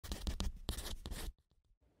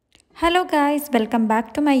Hello guys, welcome back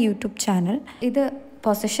to my YouTube channel. This is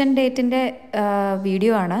possession date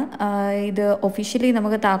video ആണ്. ഇത് officially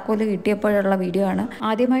നമുക്ക് താക്കോൽ കിട്ടിയപ്പോഴുള്ള video ആണ്.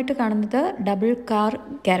 ആദ്യമായിട്ട് കാണുന്നത് ഡബിൾ കാർ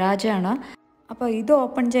ഗാരേജ് ആണ്. അപ്പോൾ ഇത്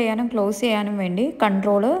ഓപ്പൺ ചെയ്യാനും ക്ലോസ് ചെയ്യാനും വേണ്ടി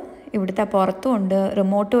കൺട്രോൾ ഇവിടുത്തെ പുറത്തും ഉണ്ട്,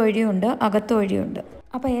 റിമോട്ട് വഴിയും ഉണ്ട്, അകത്ത് വഴിയും ഉണ്ട്.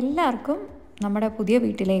 അപ്പോൾ എല്ലാവർക്കും നമ്മുടെ പുതിയ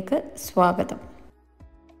വീട്ടിലേക്ക് സ്വാഗതം.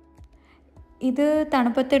 ഇത്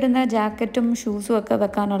തണുപ്പത്തിടുന്ന ജാക്കറ്റും ഷൂസും ഒക്കെ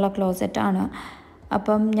വെക്കാനുള്ള ക്ലോസറ്റ് ആണ്.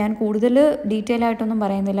 അപ്പം ഞാൻ കൂടുതൽ ഡീറ്റെയിൽ ആയിട്ടൊന്നും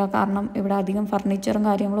പറയുന്നില്ല, കാരണം ഇവിടെ അധികം ഫർണിച്ചറും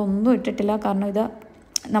കാര്യങ്ങളും ഒന്നും ഇട്ടിട്ടില്ല, കാരണം ഇത്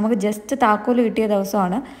നമുക്ക് ജസ്റ്റ് താക്കോൽ കിട്ടിയ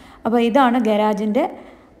ദിവസമാണ്. അപ്പോൾ ഇതാണ് ഗരാജിൻ്റെ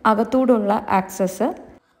അകത്തൂടുള്ള ആക്സസ്.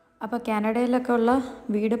 അപ്പോൾ കാനഡയിലൊക്കെ ഉള്ള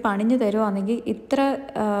വീട് പണിഞ്ഞു തരുവാണെങ്കിൽ ഇത്ര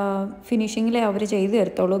ഫിനിഷിങ്ങിലേ അവർ ചെയ്തു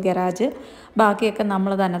തരത്തുള്ളൂ ഗരാജ്, ബാക്കിയൊക്കെ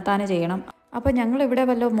നമ്മൾ തന്നെത്താനെ ചെയ്യണം. അപ്പോൾ ഞങ്ങളിവിടെ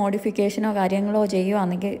വല്ല മോഡിഫിക്കേഷനോ കാര്യങ്ങളോ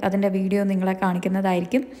ചെയ്യുകയാണെങ്കിൽ അതിൻ്റെ വീഡിയോ നിങ്ങളെ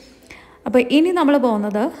കാണിക്കുന്നതായിരിക്കും. അപ്പോൾ ഇനി നമ്മൾ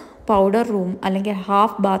പോകുന്നത് പൗഡർ റൂം അല്ലെങ്കിൽ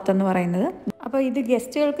ഹാഫ് ബാത്ത് എന്ന് പറയുന്നത്. അപ്പോൾ ഇത്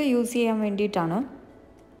ഗസ്റ്റുകൾക്ക് യൂസ് ചെയ്യാൻ വേണ്ടിയിട്ടാണ്.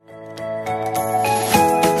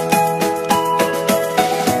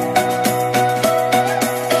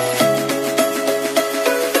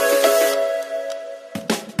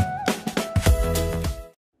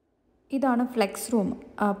 ഇതാണ് ഫ്ലെക്സ് റൂം.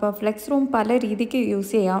 അപ്പോൾ ഫ്ലെക്സ് റൂം പല രീതിക്ക്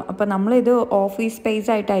യൂസ് ചെയ്യാം. അപ്പോൾ നമ്മളിത് ഓഫീസ്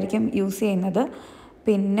സ്പേസ് ആയിട്ടായിരിക്കും യൂസ് ചെയ്യുന്നത്.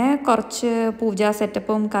 പിന്നെ കുറച്ച് പൂജാ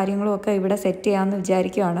സെറ്റപ്പും കാര്യങ്ങളും ഒക്കെ ഇവിടെ സെറ്റ് ചെയ്യാമെന്ന്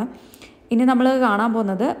വിചാരിക്കുകയാണ്. ഇനി നമ്മൾ കാണാൻ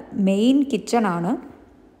പോകുന്നത് മെയിൻ കിച്ചൺ ആണ്.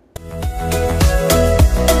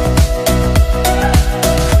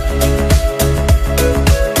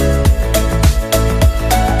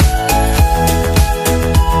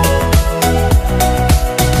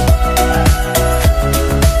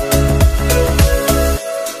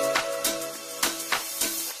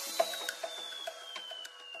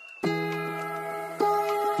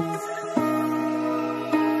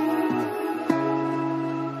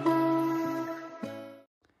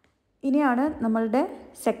 ഇനിയാണ് നമ്മളുടെ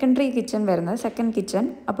സെക്കൻഡറി കിച്ചൺ വരുന്നത്, സെക്കൻഡ് കിച്ചൺ.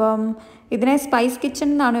 അപ്പം ഇതിനെ സ്പൈസ് കിച്ചൺ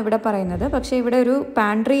എന്നാണ് ഇവിടെ പറയുന്നത്. പക്ഷേ ഇവിടെ ഒരു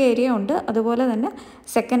പാൻട്രി ഏരിയ ഉണ്ട്, അതുപോലെ തന്നെ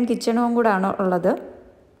സെക്കൻഡ് കിച്ചണും കൂടാണ് ഉള്ളത്.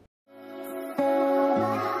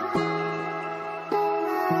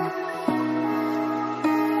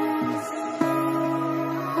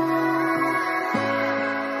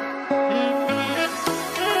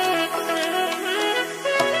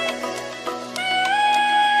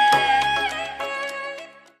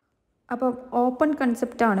 അപ്പം ഓപ്പൺ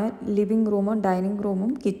കൺസെപ്റ്റാണ് ലിവിങ് റൂമും ഡൈനിങ് റൂമും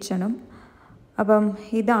കിച്ചണും. അപ്പം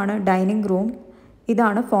ഇതാണ് ഡൈനിങ് റൂം,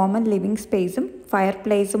 ഇതാണ് ഫോമൽ ലിവിങ് സ്പേസും ഫയർ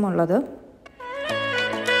പ്ലേസും ഉള്ളത്.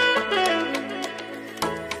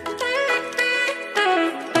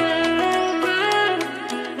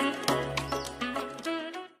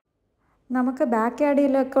 നമുക്ക് ബാക്ക്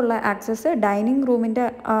യാർഡിലൊക്കെ ഉള്ള ആക്സസ് ഡൈനിങ് റൂമിൻ്റെ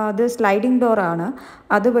അത് സ്ലൈഡിങ് ഡോറാണ്,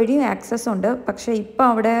 അതുവഴിയും ആക്സസ് ഉണ്ട്. പക്ഷേ ഇപ്പോൾ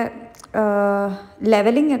അവിടെ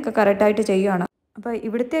ലെവലിംഗ് ഒക്കെ കറക്റ്റായിട്ട് ചെയ്യുകയാണ്. അപ്പോൾ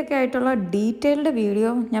ഇവിടുത്തെയൊക്കെ ആയിട്ടുള്ള ഡീറ്റെയിൽഡ് വീഡിയോ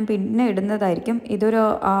ഞാൻ പിന്നെ ഇടുന്നതായിരിക്കും. ഇതൊരു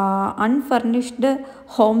അൺഫർണിഷ്ഡ്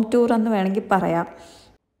ഹോം ടൂർ എന്ന് വേണമെങ്കിൽ പറയാം.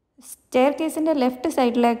 സ്റ്റെയർ കേസിൻ്റെ ലെഫ്റ്റ്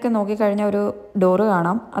സൈഡിലേക്ക് നോക്കിക്കഴിഞ്ഞാൽ ഒരു ഡോറ്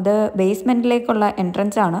കാണാം, അത് ബേസ്മെൻറ്റിലേക്കുള്ള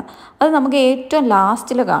എൻട്രൻസ് ആണ്. അത് നമുക്ക് ഏറ്റവും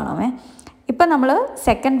ലാസ്റ്റിൽ കാണാമേ. ഇപ്പം നമ്മൾ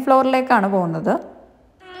സെക്കൻഡ് ഫ്ലോറിലേക്കാണ് പോകുന്നത്.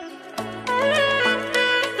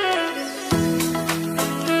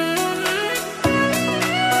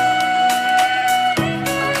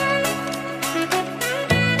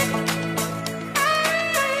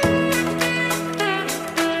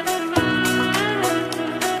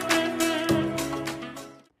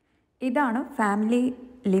 ഇതാണ് ഫാമിലി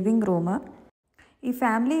ലിവിങ് റൂം. ഈ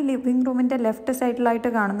ഫാമിലി ലിവിങ് റൂമിൻ്റെ ലെഫ്റ്റ് സൈഡിലായിട്ട്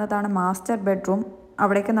കാണുന്നതാണ് മാസ്റ്റർ ബെഡ്റൂം.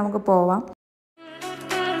 അവിടേക്ക് നമുക്ക് പോവാം.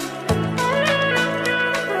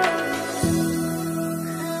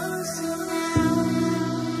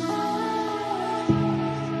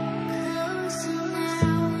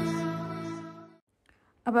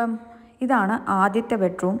 അപ്പം ഇതാണ് ആദ്യത്തെ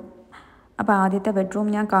ബെഡ്റൂം. അപ്പോൾ ആദ്യത്തെ ബെഡ്റൂം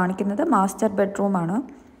ഞാൻ കാണിക്കുന്നത് മാസ്റ്റർ ബെഡ്റൂമാണ്.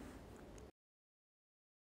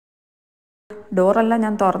 ഡോറെല്ലാം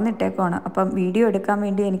ഞാൻ തുറന്നിട്ടേക്കുവാണ്, അപ്പം വീഡിയോ എടുക്കാൻ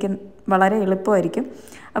വേണ്ടി എനിക്ക് വളരെ എളുപ്പമായിരിക്കും.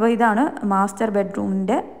 അപ്പോൾ ഇതാണ് മാസ്റ്റർ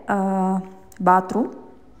ബെഡ്റൂമിൻ്റെ ബാത്റൂം.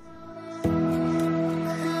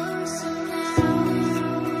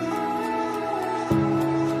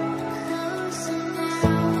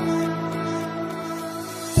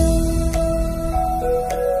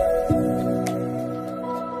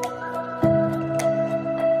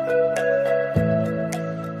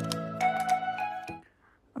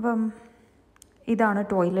 അപ്പം ഇതാണ്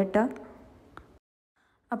ടോയ്ലറ്റ്.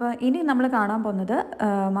 അപ്പോൾ ഇനി നമ്മൾ കാണാൻ പോകുന്നത്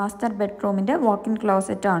മാസ്റ്റർ ബെഡ്റൂമിൻ്റെ വാക്ക്-ഇൻ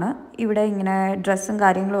ക്ലോസറ്റാണ്. ഇവിടെ ഇങ്ങനെ ഡ്രസ്സും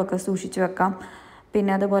കാര്യങ്ങളും ഒക്കെ സൂക്ഷിച്ച് വെക്കാം.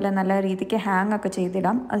 പിന്നെ അതുപോലെ നല്ല രീതിക്ക് ഹാങ് ഒക്കെ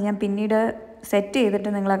ചെയ്തിടാം. അത് ഞാൻ പിന്നീട് സെറ്റ് ചെയ്തിട്ട്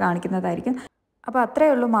നിങ്ങളെ കാണിക്കുന്നതായിരിക്കും. അപ്പോൾ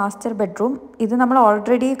അത്രയേ ഉള്ളൂ മാസ്റ്റർ ബെഡ്റൂം. ഇത് നമ്മൾ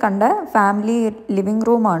ഓൾറെഡി കണ്ട ഫാമിലി ലിവിങ്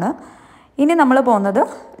റൂമാണ്. ഇനി നമ്മൾ പോകുന്നത്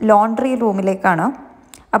ലോണ്ട്രി റൂമിലേക്കാണ്.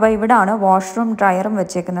 അപ്പോൾ ഇവിടാണ് വാഷ്റൂം ഡ്രയറും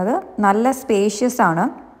വെച്ചേക്കുന്നത്. നല്ല സ്പേഷ്യസ് ആണ്.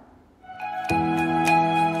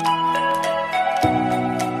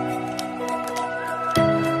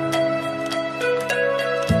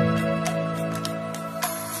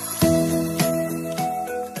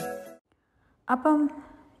 അപ്പം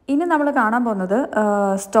ഇനി നമ്മൾ കാണാൻ പോകുന്നത്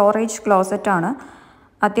സ്റ്റോറേജ് ക്ലോസറ്റാണ്.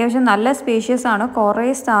 അത്യാവശ്യം നല്ല സ്പേഷ്യസ് ആണ്. കുറേ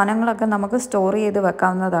സാധനങ്ങളൊക്കെ നമുക്ക് സ്റ്റോർ ചെയ്ത്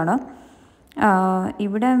വെക്കാവുന്നതാണ്.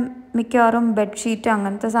 ഇവിടെ മിക്കവാറും ബെഡ്ഷീറ്റ്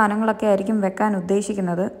അങ്ങനത്തെ സാധനങ്ങളൊക്കെ ആയിരിക്കും വെക്കാൻ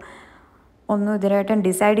ഉദ്ദേശിക്കുന്നത്. ഒന്നും ഇതുവരെയായിട്ടും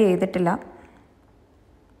ഡിസൈഡ് ചെയ്തിട്ടില്ല.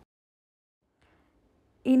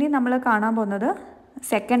 ഇനി നമ്മൾ കാണാൻ പോകുന്നത്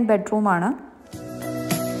സെക്കൻഡ് ബെഡ്റൂമാണ്.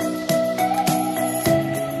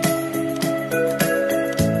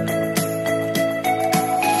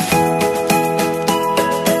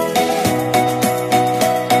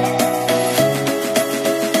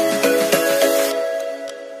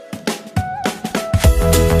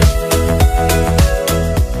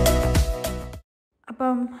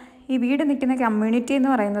 അപ്പം ഈ വീട് നിൽക്കുന്ന കമ്മ്യൂണിറ്റി എന്ന്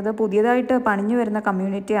പറയുന്നത് പുതിയതായിട്ട് പണിഞ്ഞു വരുന്ന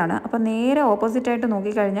കമ്മ്യൂണിറ്റിയാണ്. അപ്പം നേരെ ഓപ്പോസിറ്റായിട്ട്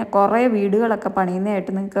നോക്കിക്കഴിഞ്ഞാൽ കുറേ വീടുകളൊക്കെ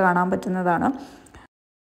പണിയുന്നതായിട്ട് നിങ്ങൾക്ക് കാണാൻ പറ്റുന്നതാണ്.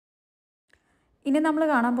 ഇനി നമ്മൾ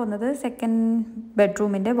കാണാൻ പോകുന്നത് സെക്കൻഡ്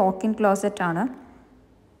ബെഡ്റൂമിൻ്റെ വാക്ക്-ഇൻ ക്ലോസറ്റാണ്.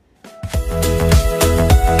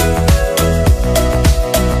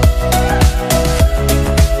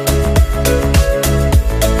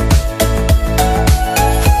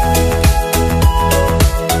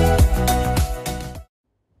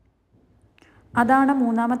 അതാണ്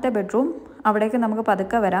മൂന്നാമത്തെ ബെഡ്റൂം. അവിടേക്ക് നമുക്ക്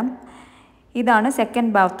പതുക്കെ വരാം. ഇതാണ്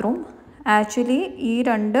സെക്കൻഡ് ബാത്റൂം. ആക്ച്വലി ഈ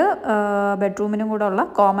രണ്ട് ബെഡ്റൂമിനും കൂടെ ഉള്ള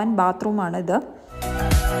കോമൺ ബാത്റൂമാണിത്.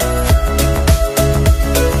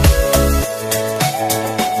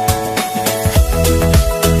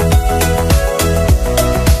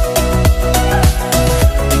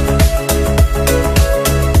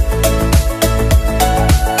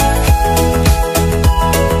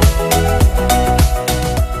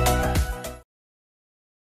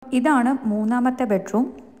 ഇതാണ് മൂന്നാമത്തെ ബെഡ്റൂം.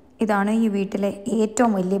 ഇതാണ് ഈ വീട്ടിലെ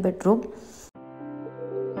ഏറ്റവും വലിയ ബെഡ്റൂം.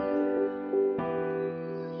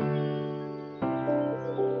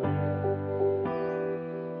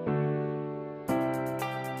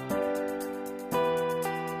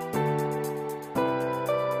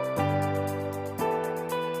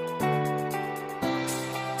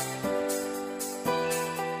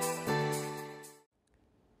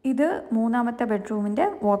 ഇത് മൂന്നാമത്തെ ബെഡ്റൂമിൻ്റെ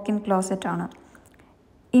വാക്ക്-ഇൻ ക്ലോസറ്റാണ്.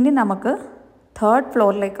 ഇനി നമുക്ക് തേർഡ്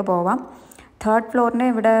ഫ്ലോറിലേക്ക് പോവാം. തേർഡ് ഫ്ലോറിനെ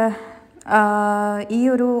ഇവിടെ ഈ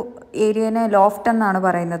ഒരു ഏരിയനെ ലോഫ്റ്റ് എന്നാണ്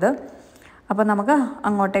പറയുന്നത്. അപ്പോൾ നമുക്ക്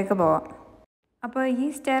അങ്ങോട്ടേക്ക് പോവാം. അപ്പോൾ ഈ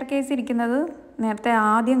സ്റ്റെയർ കേസ് ഇരിക്കുന്നത് നേരത്തെ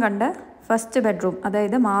ആദ്യം കണ്ട ഫസ്റ്റ് ബെഡ്റൂം,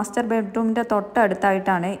 അതായത് മാസ്റ്റർ ബെഡ്റൂമിൻ്റെ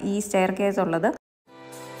തൊട്ടടുത്തായിട്ടാണ് ഈ സ്റ്റെയർ കേസ് ഉള്ളത്.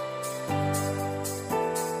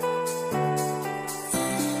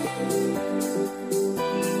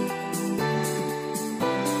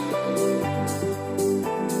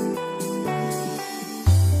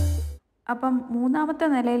 അപ്പം മൂന്നാമത്തെ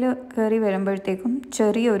നിലയിൽ കയറി വരുമ്പോഴത്തേക്കും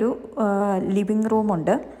ചെറിയൊരു ലിവിങ്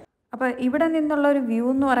റൂമുണ്ട്. അപ്പോൾ ഇവിടെ നിന്നുള്ള ഒരു വ്യൂ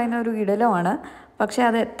എന്ന് പറയുന്ന ഒരു ഇടലമാണ്. പക്ഷേ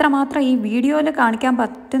അത് എത്രമാത്രം ഈ വീഡിയോയിൽ കാണിക്കാൻ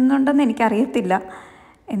പറ്റുന്നുണ്ടെന്ന് എനിക്കറിയത്തില്ല.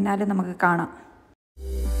 എന്നാലും നമുക്ക് കാണാം.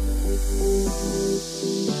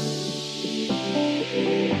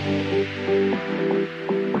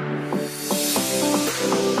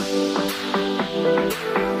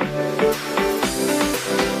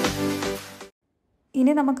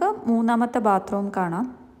 ഇനി നമുക്ക് മൂന്നാമത്തെ ബാത്റൂം കാണാം.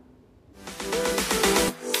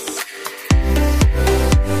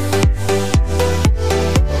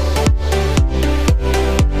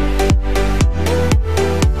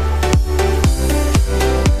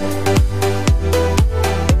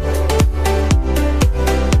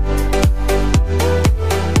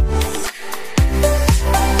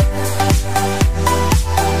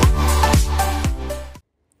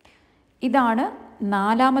 ഇതാണ്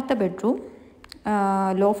നാലാമത്തെ ബെഡ്റൂം.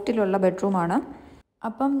 ലോഫ്റ്റിലുള്ള ബെഡ്റൂമാണ്.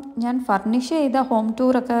 അപ്പം ഞാൻ ഫർണിഷ് ചെയ്ത ഹോം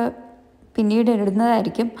ടൂറൊക്കെ പിന്നീട്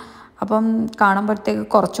ഇടുന്നതായിരിക്കും. അപ്പം കാണുമ്പോഴത്തേക്ക്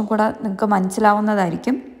കുറച്ചും കൂടെ നിങ്ങൾക്ക്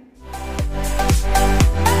മനസ്സിലാവുന്നതായിരിക്കും.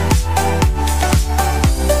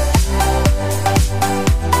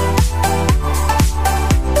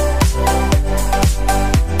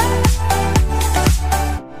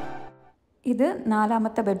 ഇത്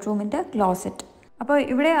നാലാമത്തെ ബെഡ്റൂമിൻ്റെ ക്ലോസറ്റ്. അപ്പോൾ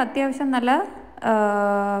ഇവിടെ അത്യാവശ്യം നല്ല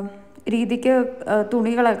രീതിക്ക്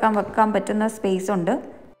തുണികളൊക്കെ വെക്കാൻ പറ്റുന്ന സ്പേസ് ഉണ്ട്.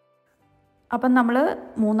 അപ്പം നമ്മൾ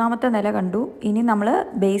മൂന്നാമത്തെ നില കണ്ടു. ഇനി നമ്മൾ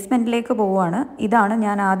ബേസ്മെൻറ്റിലേക്ക് പോവുകയാണ്. ഇതാണ്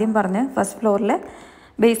ഞാൻ ആദ്യം പറഞ്ഞ ഫസ്റ്റ് ഫ്ലോറിലെ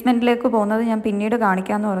ബേസ്മെൻറ്റിലേക്ക് പോകുന്നത്. ഞാൻ പിന്നീട്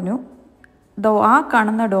കാണിക്കാമെന്ന് പറഞ്ഞു. ആ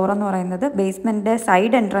കാണുന്ന ഡോറെന്ന് പറയുന്നത് ബേസ്മെൻറ്റിൻ്റെ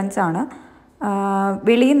സൈഡ് എൻട്രൻസ് ആണ്.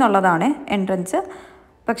 വെളിയിൽ നിന്നുള്ളതാണ് എൻട്രൻസ്.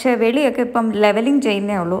 പക്ഷേ വെളിയൊക്കെ ഇപ്പം ലെവലിംഗ്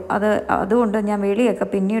ചെയ്യുന്നേ ഉള്ളൂ. അതുകൊണ്ട് ഞാൻ വെളിയൊക്കെ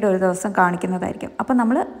പിന്നീട് ഒരു ദിവസം കാണിക്കുന്നതായിരിക്കും. അപ്പം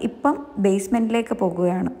നമ്മൾ ഇപ്പം ബേസ്മെൻറ്റിലേക്ക്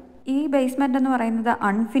പോകുകയാണ്. ഈ ബേസ്മെൻ്റ് എന്ന് പറയുന്നത്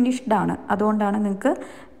അൺഫിനിഷ്ഡ് ആണ്. അതുകൊണ്ടാണ് നിങ്ങൾക്ക്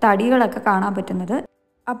തടികളൊക്കെ കാണാൻ പറ്റുന്നത്.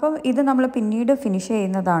 അപ്പം ഇത് നമ്മൾ പിന്നീട് ഫിനിഷ്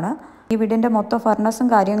ചെയ്യുന്നതാണ്. ഈ വീടിൻ്റെ മൊത്തം ഫർണസും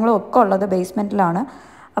കാര്യങ്ങളും ഒക്കെ ഉള്ളത് ബേസ്മെൻറ്റിലാണ്.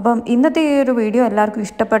 അപ്പം ഇന്നത്തെ ഈ ഒരു വീഡിയോ എല്ലാവർക്കും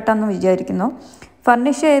ഇഷ്ടപ്പെട്ടെന്ന് വിചാരിക്കുന്നു.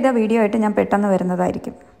 ഫർണിഷ് ചെയ്ത വീഡിയോ ആയിട്ട് ഞാൻ പെട്ടെന്ന്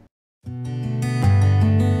വരുന്നതായിരിക്കും.